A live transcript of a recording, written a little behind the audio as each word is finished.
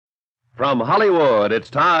From Hollywood, it's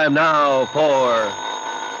time now for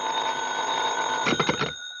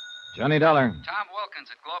Johnny Dollar. Tom Wilkins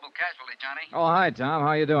at Global Casualty, Johnny. Oh, hi, Tom.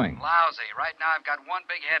 How you doing? Lousy. Right now I've got one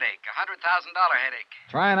big headache, $100,000 headache.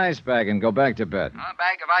 Try an ice bag and go back to bed. A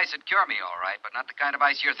bag of ice would cure me, all right, but not the kind of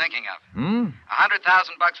ice you're thinking of. $100,000?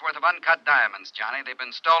 $100,000 worth of uncut diamonds, Johnny. They've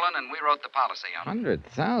been stolen, and we wrote the policy on them.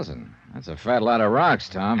 100,000? That's a fat lot of rocks,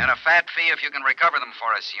 Tom. And a fat fee if you can recover them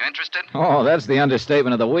for us. You interested? Oh, that's the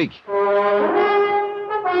understatement of the week.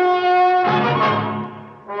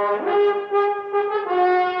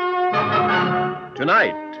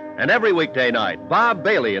 Tonight and every weekday night, Bob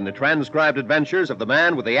Bailey in the transcribed adventures of the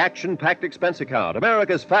man with the action-packed expense account,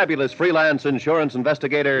 America's fabulous freelance insurance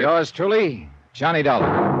investigator. Yours truly, Johnny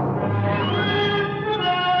Dollar.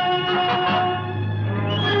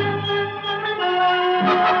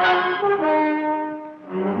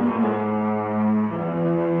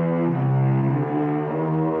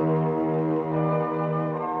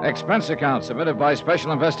 Expense account submitted by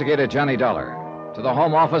Special Investigator Johnny Dollar to the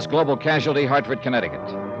Home Office, Global Casualty, Hartford, Connecticut.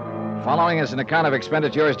 Following is an account of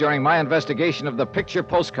expenditures during my investigation of the picture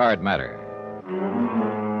postcard matter.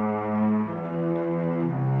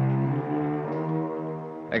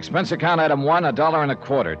 Expense account item 1,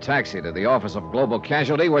 $1.25. Taxi to the office of Global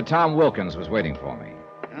Casualty, where Tom Wilkins was waiting for me.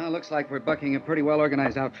 Looks like we're bucking a pretty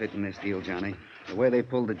well-organized outfit in this deal, Johnny. The way they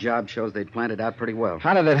pulled the job shows they'd planned it out pretty well.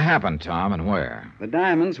 How did it happen, Tom, and where? The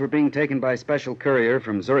diamonds were being taken by special courier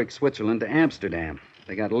from Zurich, Switzerland to Amsterdam.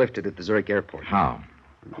 They got lifted at the Zurich airport. How?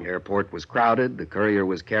 The airport was crowded. The courier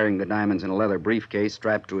was carrying the diamonds in a leather briefcase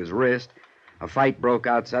strapped to his wrist. A fight broke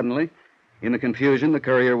out suddenly. In the confusion, the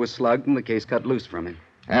courier was slugged and the case cut loose from him.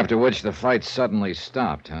 After which the fight suddenly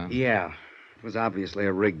stopped, huh? Yeah. It was obviously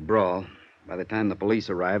a rigged brawl. By the time the police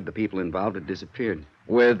arrived, the people involved had disappeared.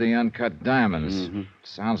 With the uncut diamonds. Mm-hmm.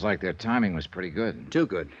 Sounds like their timing was pretty good. Too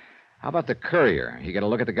good. How about the courier? You get a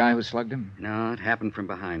look at the guy who slugged him? No, it happened from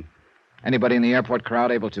behind. Anybody in the airport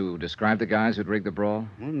crowd able to describe the guys who'd rigged the brawl?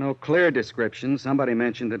 Well, no clear description. Somebody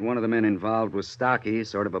mentioned that one of the men involved was stocky,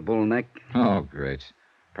 sort of a bull neck. Oh, great.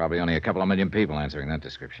 Probably only a couple of million people answering that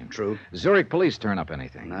description. True. Zurich police turn up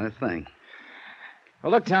anything? Not a thing.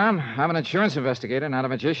 Well, look, Tom, I'm an insurance investigator, not a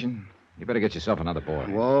magician. You better get yourself another boy.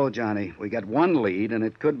 Whoa, Johnny. We got one lead, and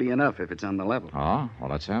it could be enough if it's on the level. Oh?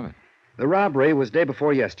 Well, let's have it. The robbery was day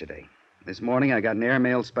before yesterday. This morning, I got an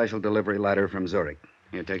airmail special delivery letter from Zurich.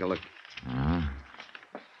 Here, take a look.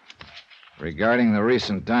 Regarding the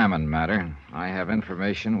recent diamond matter, I have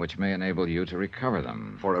information which may enable you to recover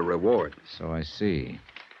them. For a reward. So I see.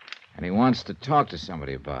 And he wants to talk to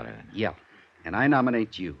somebody about it. Yeah. And I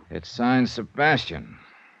nominate you. It's signed Sebastian.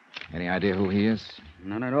 Any idea who he is?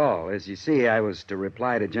 None at all. As you see, I was to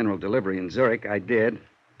reply to General Delivery in Zurich. I did.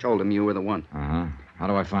 Told him you were the one. Uh-huh. How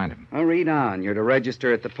do I find him? Well, read on. You're to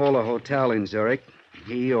register at the Polo Hotel in Zurich.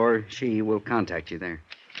 He or she will contact you there.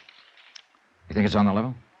 You think it's on the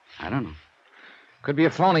level? I don't know. Could be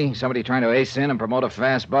a phony. Somebody trying to ace in and promote a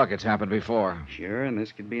fast buck. It's happened before. Sure, and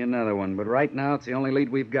this could be another one. But right now, it's the only lead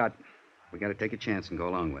we've got. We got to take a chance and go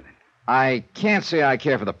along with it. I can't say I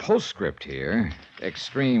care for the postscript here.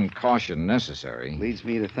 Extreme caution necessary. Leads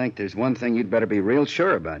me to think there's one thing you'd better be real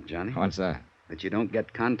sure about, Johnny. What's that? That you don't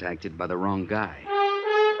get contacted by the wrong guy.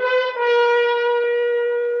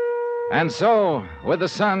 And so, with the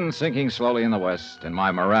sun sinking slowly in the west and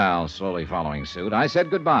my morale slowly following suit, I said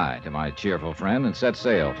goodbye to my cheerful friend and set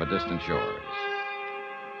sail for distant shores.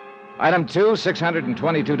 Item 2,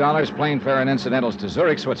 $622 plane fare and incidentals to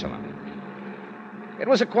Zurich, Switzerland. It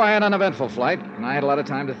was a quiet, uneventful flight, and I had a lot of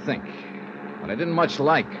time to think. But I didn't much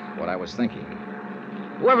like what I was thinking.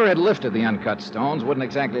 Whoever had lifted the uncut stones wouldn't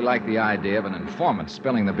exactly like the idea of an informant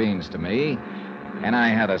spilling the beans to me, and I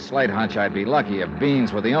had a slight hunch I'd be lucky if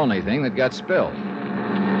beans were the only thing that got spilled.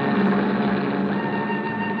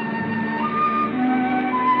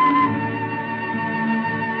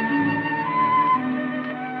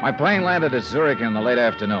 My plane landed at Zurich in the late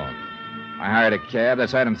afternoon. I hired a cab,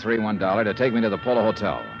 that's item 3, $1, to take me to the Polo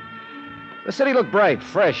Hotel. The city looked bright,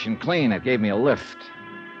 fresh, and clean. It gave me a lift.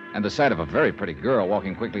 And the sight of a very pretty girl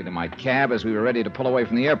walking quickly to my cab as we were ready to pull away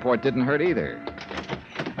from the airport didn't hurt either.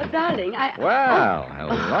 Oh, darling, Well,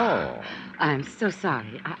 hello. I'm so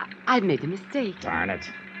sorry. I made a mistake. Darn it.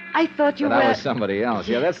 I thought you But were... I was somebody else.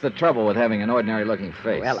 Yeah, that's the trouble with having an ordinary-looking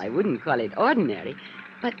face. Well, I wouldn't call it ordinary.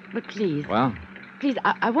 But please... Well? Please,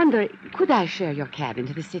 I wonder, could I share your cab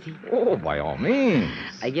into the city? Oh, by all means.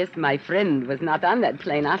 I guess my friend was not on that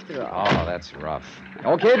plane after all. Oh, that's rough.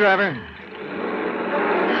 Okay, driver.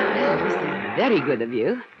 Well, this is very good of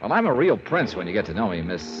you. Well, I'm a real prince when you get to know me,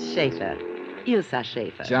 Miss... Schaefer. Ilsa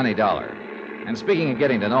Schaefer. Johnny Dollar. And speaking of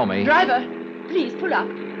getting to know me... Driver, please pull up.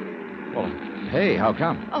 Well, hey, how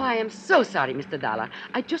come? Oh, I am so sorry, Mr. Dollar.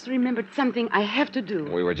 I just remembered something I have to do.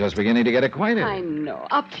 We were just beginning to get acquainted. I know.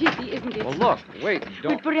 A pity, isn't it? Well, look, wait, Well,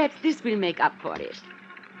 don't... perhaps this will make up for it.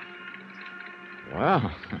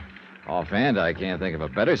 Well, offhand, I can't think of a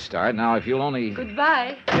better start. Now, if you'll only...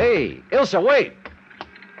 Goodbye. Hey, Ilsa, wait!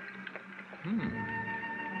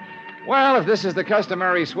 Well, if this is the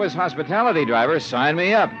customary Swiss hospitality driver, sign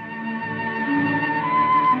me up.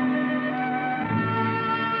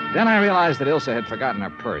 Then I realized that Ilsa had forgotten her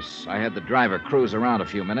purse. I had the driver cruise around a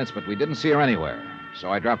few minutes, but we didn't see her anywhere.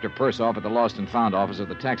 So I dropped her purse off at the Lost and Found office of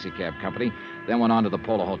the taxicab company, then went on to the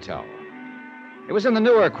Polo Hotel. It was in the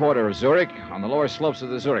newer quarter of Zurich, on the lower slopes of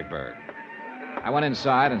the Zurichberg. I went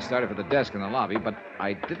inside and started for the desk in the lobby, but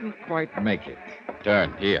I didn't quite make it.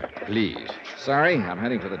 Turn here, please. Sorry, I'm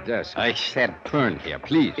heading for the desk. I said turn here,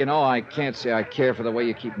 please. You know, I can't say I care for the way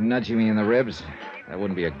you keep nudging me in the ribs. That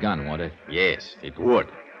wouldn't be a gun, would it? Yes, it would.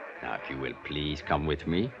 Now, if you will please come with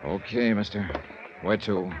me Okay, mister. Where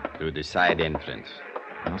to? to the side entrance.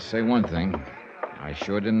 I'll say one thing. I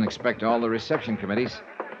sure didn't expect all the reception committees.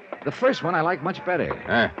 The first one I like much better.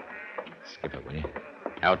 Huh? Skip it, will you?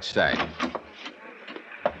 Outside.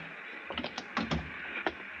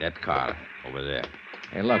 That car over there.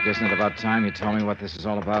 Hey, look, isn't it about time you told me what this is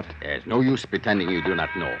all about? There's no use pretending you do not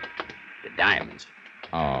know. The diamonds.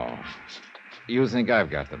 Oh. You think I've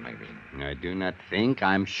got them, maybe? I do not think.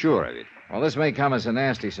 I'm sure of it. Well, this may come as a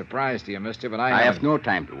nasty surprise to you, mister, but I have no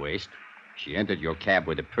time to waste. She entered your cab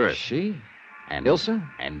with a purse. She? And Ilsa?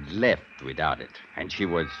 And left without it. And she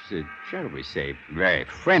was, shall we say, very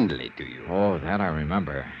friendly to you. Oh, that I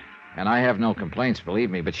remember. And I have no complaints, believe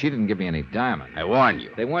me, but she didn't give me any diamonds. I warn you.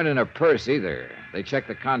 They weren't in her purse either. They checked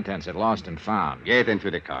the contents at Lost and Found. Get into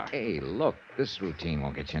the car. Hey, look, this routine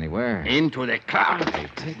won't get you anywhere. Into the car. Hey,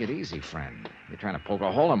 take it easy, friend. You're trying to poke a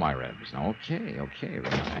hole in my ribs. Okay,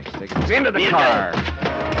 relax. Take it Into the car.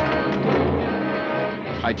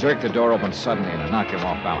 I jerked the door open suddenly and I knocked him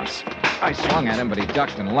off balance. I swung at him, but he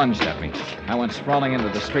ducked and lunged at me. I went sprawling into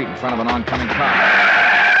the street in front of an oncoming car.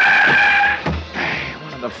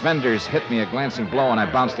 One of the fenders hit me a glancing blow, and I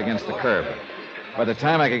bounced against the curb. By the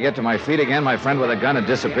time I could get to my feet again, my friend with a gun had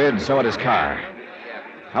disappeared, and so had his car.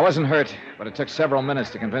 I wasn't hurt, but it took several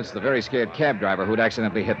minutes to convince the very scared cab driver who'd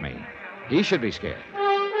accidentally hit me. He should be scared.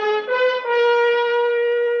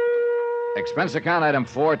 Expense account item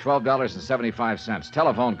 4, $12.75.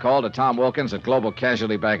 Telephone call to Tom Wilkins at Global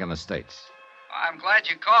Casualty Bank in the States. I'm glad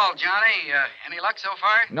you called, Johnny. Any luck so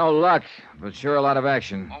far? No luck, but sure a lot of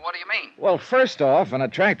action. Well, what do you mean? Well, first off, an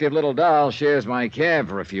attractive little doll shares my cab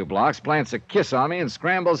for a few blocks, plants a kiss on me, and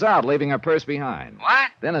scrambles out, leaving her purse behind.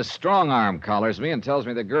 What? Then a strong arm collars me and tells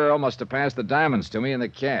me the girl must have passed the diamonds to me in the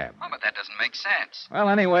cab. Oh, but that doesn't make sense. Well,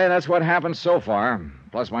 anyway, that's what happened so far,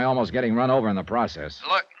 plus my almost getting run over in the process.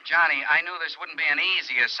 Look, Johnny, I knew this wouldn't be an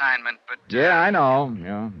easy assignment, but... Yeah, I know.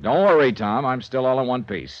 Yeah. Don't worry, Tom. I'm still all in one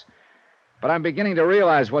piece. But I'm beginning to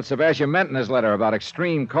realize what Sebastian meant in his letter about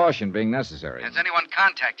extreme caution being necessary. Has anyone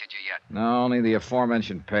contacted you yet? No, only the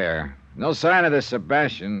aforementioned pair. No sign of this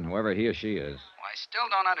Sebastian, whoever he or she is. Well, I still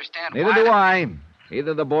don't understand Neither why... do I.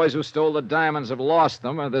 Either the boys who stole the diamonds have lost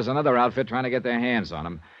them, or there's another outfit trying to get their hands on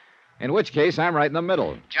them. In which case, I'm right in the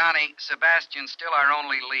middle. Johnny, Sebastian's still our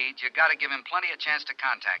only lead. You got to give him plenty of chance to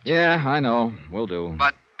contact you. Yeah, I know. Will do.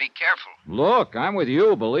 But be careful. Look, I'm with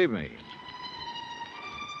you, believe me.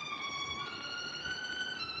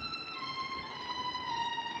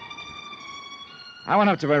 I went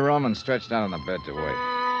up to my room and stretched out on the bed to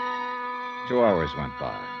wait. 2 hours went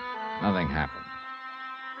by. Nothing happened.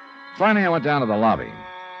 Finally, I went down to the lobby.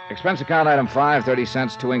 Expense account item 5, 30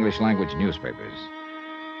 cents, 2 English language newspapers.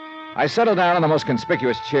 I settled down in the most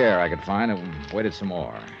conspicuous chair I could find and waited some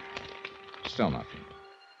more. Still nothing.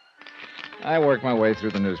 I worked my way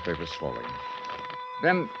through the newspapers slowly.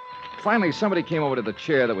 Then, finally, somebody came over to the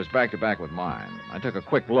chair that was back to back with mine. I took a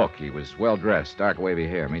quick look. He was well dressed, dark wavy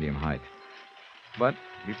hair, medium height. But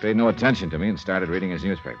he paid no attention to me and started reading his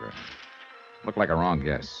newspaper. Looked like a wrong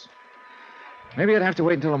guess. Maybe I'd have to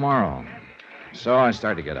wait until tomorrow. So I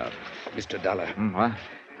started to get up. Mr. Dollar. What?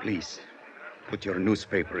 Please, put your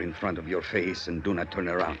newspaper in front of your face and do not turn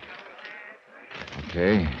around.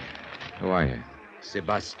 Okay. Who are you?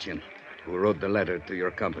 Sebastian, who wrote the letter to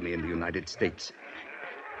your company in the United States.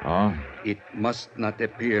 Oh? It must not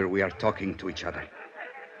appear we are talking to each other.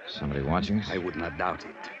 Somebody watching us? I would not doubt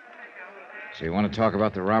it. So you want to talk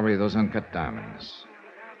about the robbery of those uncut diamonds?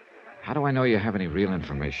 How do I know you have any real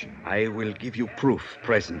information? I will give you proof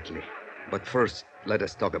presently. But first, let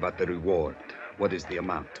us talk about the reward. What is the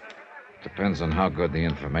amount? Depends on how good the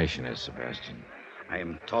information is, Sebastian. I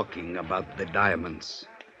am talking about the diamonds.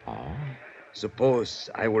 Oh? Suppose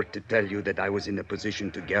I were to tell you that I was in a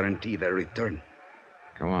position to guarantee their return.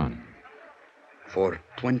 Go on. For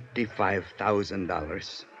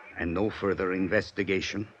 $25,000 and no further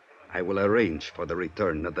investigation, I will arrange for the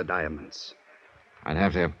return of the diamonds. I'd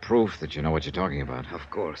have to have proof that you know what you're talking about. Of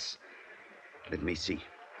course. Let me see.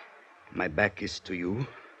 My back is to you.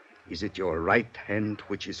 Is it your right hand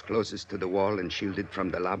which is closest to the wall and shielded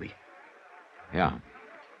from the lobby? Yeah.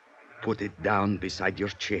 Put it down beside your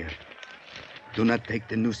chair. Do not take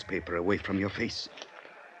the newspaper away from your face.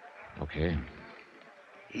 Okay.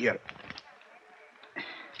 Here.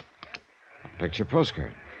 Picture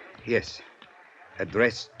postcard. Yes.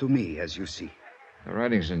 Addressed to me, as you see. The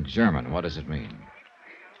writing's in German. What does it mean?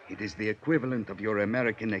 It is the equivalent of your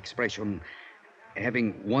American expression,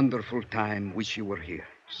 having wonderful time, wish you were here.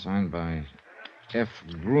 Signed by F.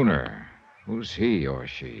 Gruner. Who's he or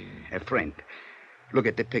she? A friend. Look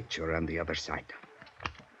at the picture on the other side.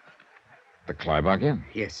 The Kleibach Inn?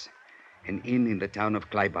 Yes. An inn in the town of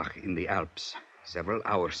Kleibach in the Alps, several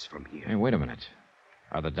hours from here. Hey, wait a minute.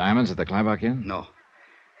 Are the diamonds at the Kleibach Inn? No.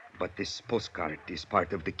 But this postcard is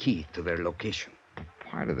part of the key to their location.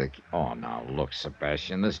 Part of the... Oh, now, look,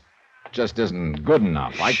 Sebastian, this just isn't good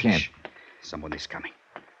enough. I can't... Shh. Someone is coming.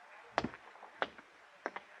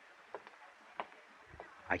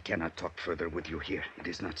 I cannot talk further with you here. It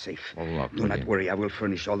is not safe. Well, look, Do not worry. I will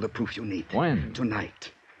furnish all the proof you need. When?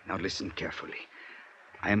 Tonight. Now listen carefully.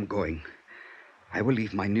 I am going. I will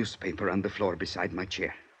leave my newspaper on the floor beside my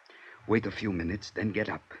chair. Wait a few minutes, then get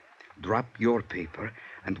up. Drop your paper,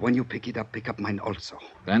 and when you pick it up, pick up mine also.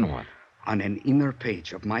 Then what? On an inner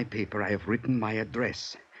page of my paper, I have written my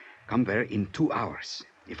address. Come there in 2 hours.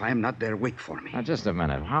 If I am not there, wait for me. Now, just a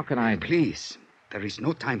minute. How can I... Please. There is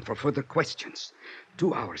no time for further questions.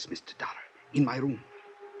 2 hours, Mr. Dollar. In my room.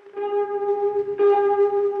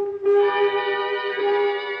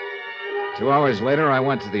 Two hours later, I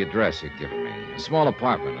went to the address he'd given me. A small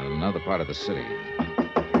apartment in another part of the city.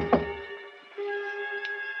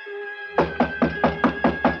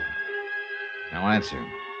 No answer.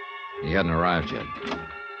 He hadn't arrived yet.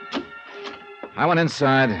 I went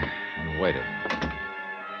inside and waited.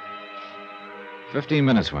 15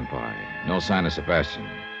 minutes went by. No sign of Sebastian.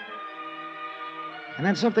 And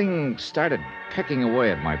then something started pecking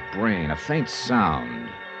away at my brain, a faint sound.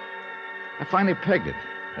 I finally pegged it.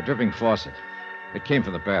 A dripping faucet. It came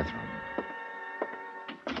from the bathroom.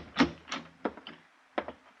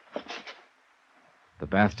 The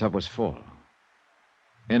bathtub was full.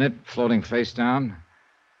 In it, floating face down,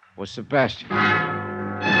 was Sebastian.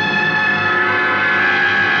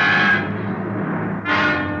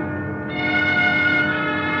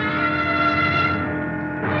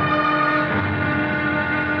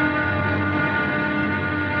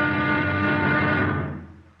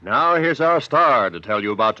 Now, here's our star to tell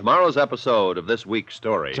you about tomorrow's episode of this week's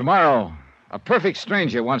story. Tomorrow, a perfect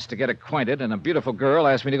stranger wants to get acquainted, and a beautiful girl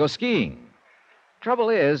asked me to go skiing. Trouble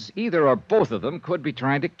is, either or both of them could be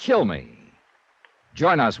trying to kill me.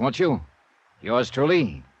 Join us, won't you? Yours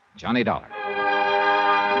truly, Johnny Dollar.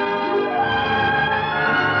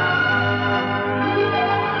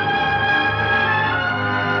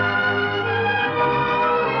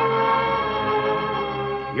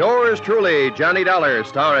 Yours truly, Johnny Dollar,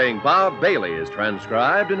 starring Bob Bailey, is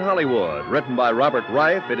transcribed in Hollywood. Written by Robert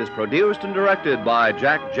Reif, it is produced and directed by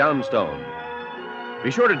Jack Johnstone. Be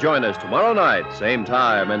sure to join us tomorrow night, same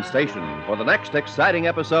time and station, for the next exciting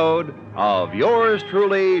episode of Yours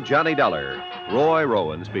truly, Johnny Dollar. Roy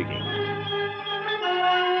Rowan speaking.